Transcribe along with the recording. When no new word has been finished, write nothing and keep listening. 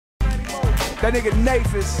That nigga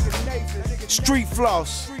Nafis, Street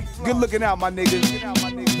Floss. Good looking out, my nigga.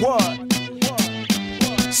 What?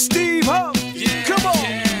 Steve Huff, come on.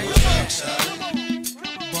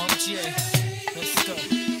 Bump J, let's go.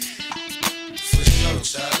 For sure,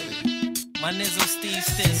 Charlie. My nizzle Steve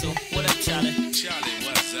Stizzle. What up, Charlie? Charlie,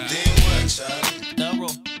 what's up? Then what, Charlie?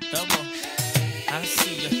 Double. I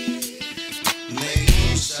see ya. Make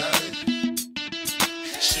moves, Charlie.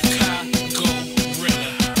 Chicago Gorilla.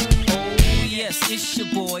 Oh yes, it's your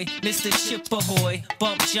boy, Mr. Chip Ahoy.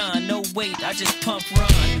 Bump John, no wait, I just pump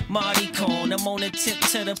Ron. Marty Cone, I'm on the tip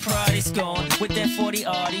till the pride is gone. With that 40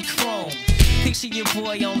 Artie Chrome. Picture your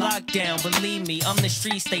boy on lockdown, believe me, I'm the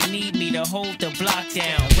streets, they need me to hold the block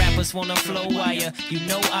down. Rappers wanna flow wire, you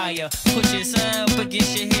know I put your son up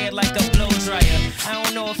against your head like a blow dryer. I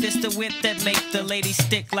don't know if it's the whip that make the ladies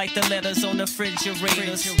stick like the letters on the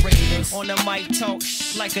refrigerators. On the mic talk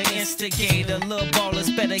like an instigator. Little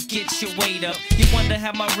ballers better get your weight up. You wonder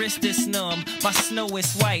how my wrist is numb. My snow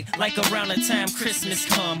is white like around the time Christmas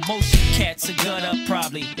come. Most you cats are gut up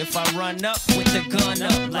probably if I run up with the gun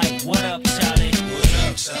up like what up, child? What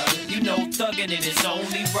up, Charlie? You know thuggin' it is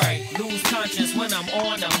only right. Lose conscience when I'm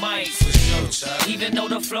on the mic. For sure, Charlie. Even though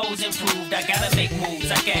the flow's improved, I gotta make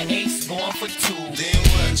moves. I got Ace going for 2. Then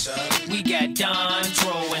what, Charlie? We got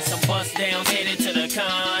Dondro and some bust downs headed to the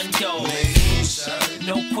condo. Make moves, Charlie.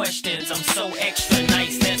 No questions, I'm so extra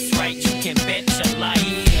nice. That's right, you can bet your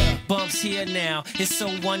life. Bumps here now, it's so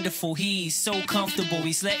wonderful. He's so comfortable,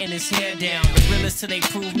 he's letting his hair down. The realest till they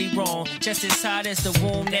prove me wrong. Just as hot as the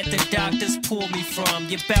womb that the doctors pull me from.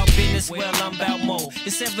 You bout business, well, I'm bout more.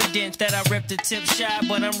 It's evident that I rep the tip shy,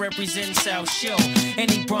 but I'm representing South Shore. And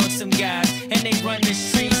he brought some guys, and they run the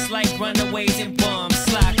streets like runaways and bums.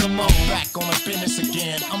 Sly, come on. Back on the business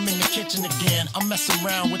again. I'm in the kitchen again. I'm messing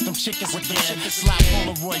around with them chickens again. Sly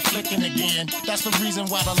Polaroid flicking again. That's the reason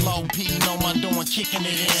why the low P know my doing kicking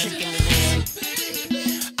it in.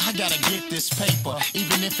 I gotta get this paper,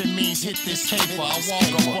 even if it means hit this caper. I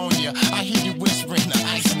walk up on ya, I hear you whispering. The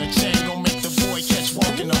ice in the chain gon' make the boy catch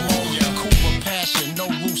walking ammonia. Cooper passion, no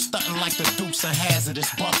roof stunting like the Dukes of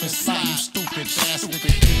Hazardous. Bumping sight, you stupid bastard.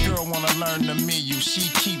 Your girl wanna learn to me you.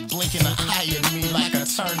 She keep blinking her eye at me like a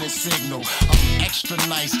turning signal. I'm extra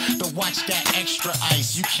nice, the watch got extra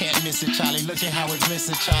ice. You can't miss it, Charlie. Look at how it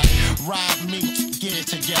glisten, Charlie. Ride me, get it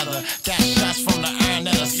together. Got shots from the iron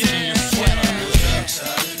that'll sit in your sweater.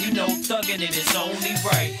 You know thuggin' it is only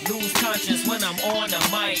right. Lose conscience when I'm on the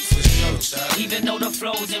mic. For sure, Charlie. Even though the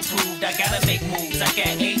flow's improved, I gotta make moves. I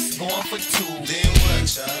got Ace going for 2. Then what,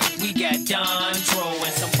 Charlie? We got Dondro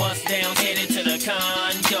and some bust downs headed to the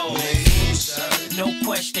condo. Make moves, Charlie. No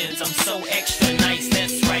questions, I'm so extra nice.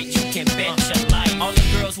 That's right, you can bet your life. All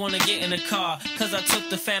the girls wanna get in the car, cause I took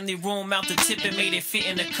the family room out the tip and made it fit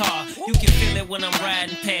in the car. You can feel it when I'm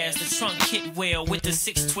riding past the trunk kit well with the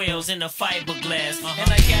 612s and the fiberglass.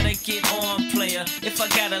 And I gotta get on, player. If I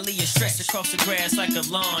gotta leave you stretched across the grass like a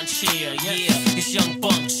lawn chair. Yeah, it's young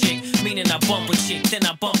bump chick, meaning I bump a chick, then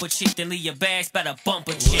I bump a chick, then leave your bags by the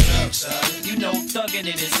bumper chick. What up, Charlie? You know thuggin'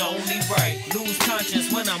 it is only right. Lose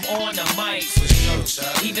conscience when I'm on the mic. For sure,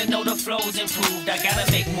 Charlie. Even though the flow's improved, I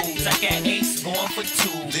gotta make moves. I got Ace going for 2.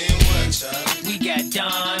 Then what, Charlie? We got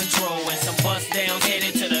Dondro and some bust downs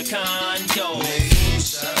headed to the condo. Make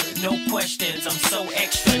moves, Charlie. No questions, I'm so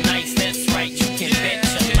extra nice. That's right, you can bet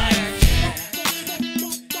your life.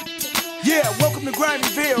 Yeah, welcome to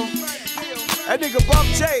Grimmyville. That nigga Bump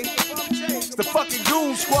J. It's the fucking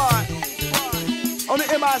Goon Squad. On the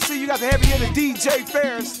MIC, you got the heavy hitter DJ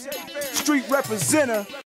Ferris, street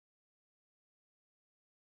representative.